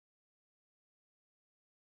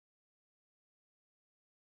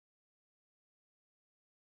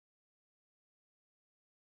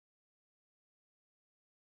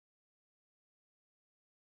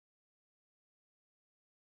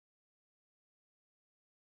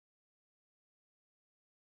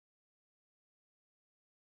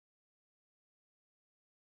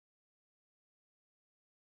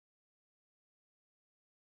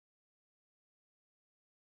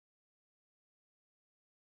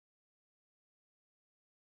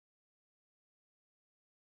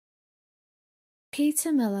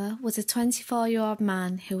Peter Miller was a 24-year-old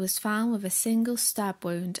man who was found with a single stab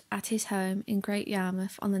wound at his home in Great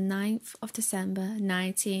Yarmouth on the 9th of December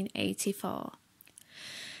 1984.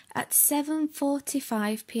 At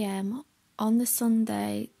 7:45 p.m. on the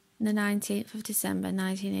Sunday, the 19th of December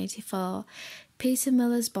 1984, Peter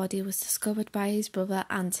Miller's body was discovered by his brother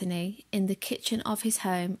Anthony in the kitchen of his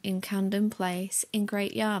home in Camden Place in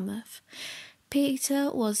Great Yarmouth.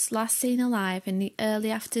 Peter was last seen alive in the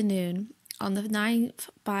early afternoon on the 9th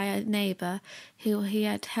by a neighbour who he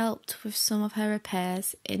had helped with some of her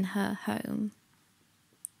repairs in her home.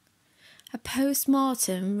 A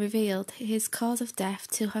post-mortem revealed his cause of death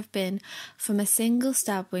to have been from a single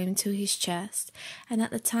stab wound to his chest, and at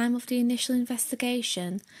the time of the initial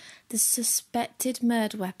investigation, the suspected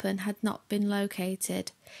murder weapon had not been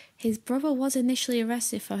located. His brother was initially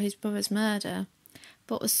arrested for his brother's murder,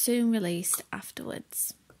 but was soon released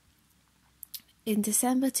afterwards. In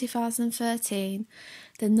December 2013,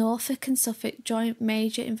 the Norfolk and Suffolk Joint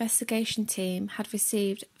Major Investigation Team had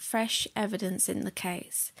received fresh evidence in the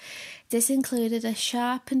case. This included a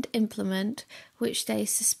sharpened implement which they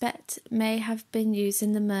suspect may have been used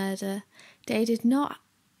in the murder. They did not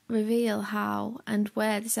reveal how and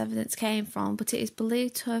where this evidence came from, but it is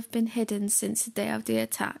believed to have been hidden since the day of the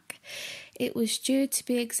attack. It was due to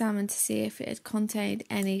be examined to see if it had contained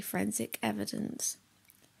any forensic evidence.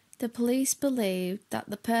 The police believed that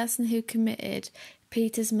the person who committed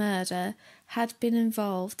Peter's murder had been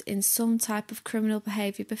involved in some type of criminal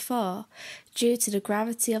behaviour before, due to the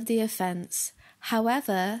gravity of the offence.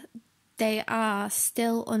 However, they are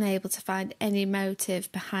still unable to find any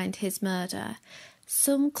motive behind his murder.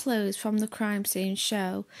 Some clues from the crime scene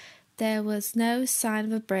show there was no sign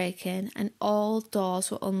of a break-in and all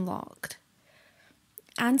doors were unlocked.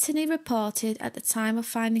 Anthony reported at the time of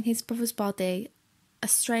finding his brother's body a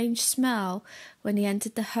strange smell when he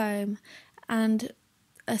entered the home, and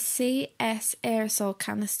a CS aerosol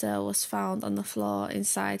canister was found on the floor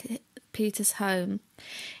inside Peter's home.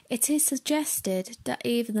 It is suggested that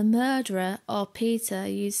either the murderer or Peter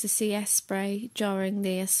used the CS spray during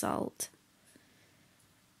the assault.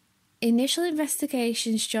 Initial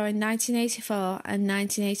investigations during 1984 and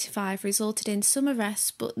 1985 resulted in some arrests,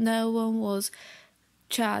 but no one was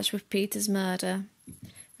charged with Peter's murder.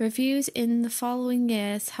 Reviews in the following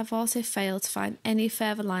years have also failed to find any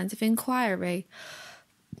further lines of inquiry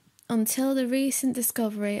until the recent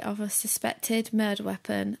discovery of a suspected murder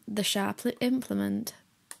weapon, the sharp implement.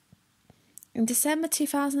 In December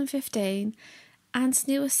 2015,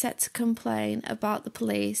 Anthony was set to complain about the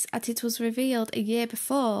police, as it was revealed a year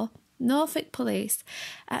before Norfolk police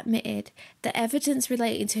admitted that evidence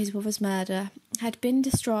relating to his brother's murder had been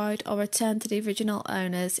destroyed or returned to the original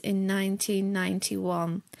owners in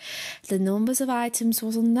 1991. The numbers of items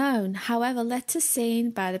was unknown. However, letters seen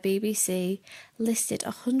by the BBC listed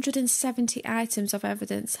 170 items of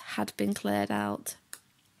evidence had been cleared out.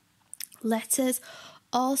 Letters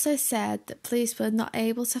also said that police were not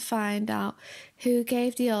able to find out who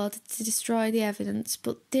gave the order to destroy the evidence,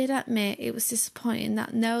 but did admit it was disappointing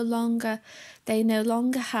that they no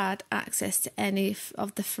longer had access to any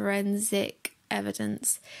of the forensic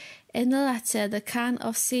evidence. In the letter, the can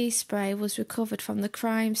of sea spray was recovered from the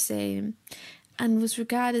crime scene and was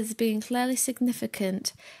regarded as being clearly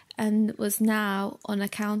significant and was now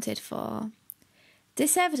unaccounted for.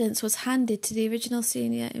 This evidence was handed to the original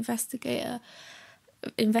senior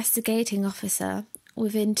investigating officer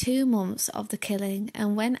within 2 months of the killing,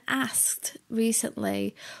 and when asked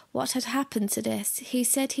recently what had happened to this, he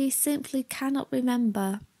said he simply cannot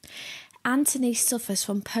remember. Anthony suffers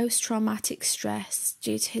from post-traumatic stress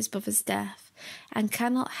due to his brother's death and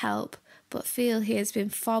cannot help but feel he has been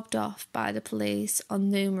fobbed off by the police on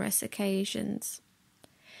numerous occasions.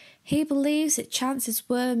 He believes that chances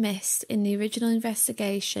were missed in the original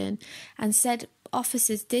investigation and said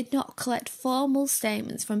officers did not collect formal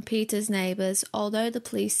statements from Peter's neighbours, although the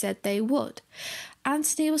police said they would.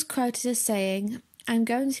 Anthony was quoted as saying, I'm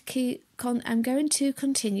going to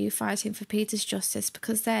continue fighting for Peter's justice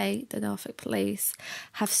because they, the Norfolk police,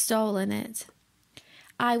 have stolen it.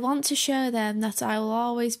 I want to show them that I will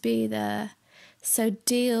always be there, so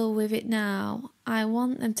deal with it now. I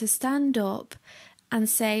want them to stand up and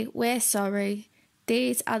say, we're sorry.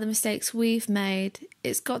 These are the mistakes we've made.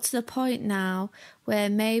 It's got to the point now where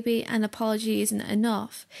maybe an apology isn't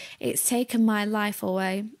enough. It's taken my life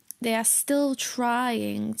away. They are still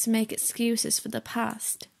trying to make excuses for the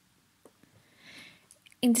past.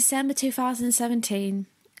 In December 2017,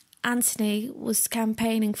 Anthony was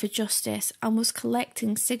campaigning for justice and was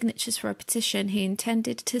collecting signatures for a petition he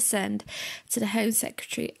intended to send to the Home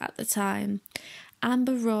Secretary at the time,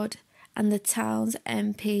 Amber Rudd, and the town's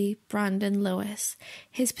MP, Brandon Lewis.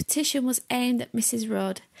 His petition was aimed at Mrs.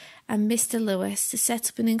 Rudd and Mr. Lewis to set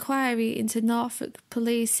up an inquiry into Norfolk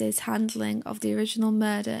Police's handling of the original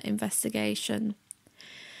murder investigation.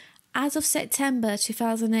 As of September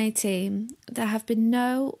 2018, there have been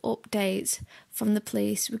no updates from the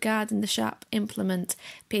police regarding the sharp implement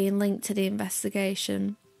being linked to the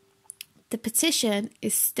investigation. The petition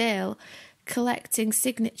is still collecting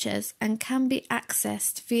signatures and can be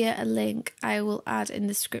accessed via a link I will add in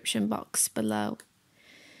the description box below.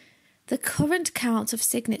 The current count of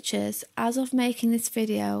signatures as of making this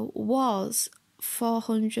video was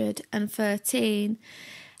 413,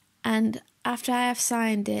 and after I have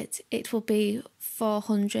signed it, it will be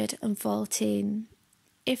 414.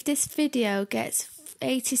 If this video gets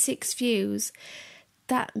 86 views,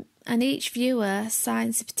 and each viewer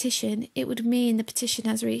signs the petition, it would mean the petition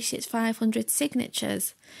has reached its 500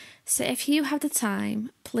 signatures. So if you have the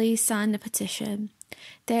time, please sign the petition.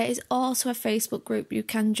 There is also a Facebook group you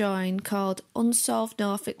can join called Unsolved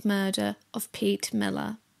Norfolk Murder of Pete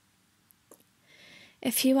Miller.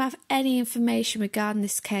 If you have any information regarding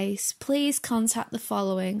this case, please contact the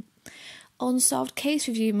following: Unsolved Case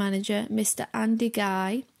Review Manager, Mr. Andy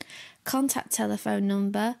Guy, contact telephone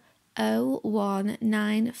number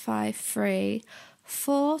 01953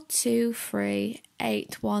 423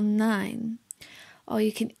 819, or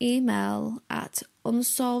you can email at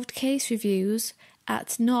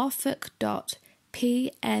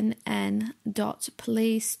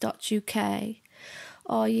unsolvedcasereviews@norfolk.pnn.police.uk,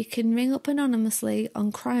 or you can ring up anonymously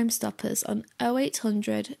on Crimestoppers on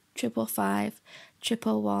 0800 555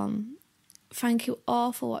 111. Thank you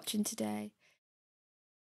all for watching today.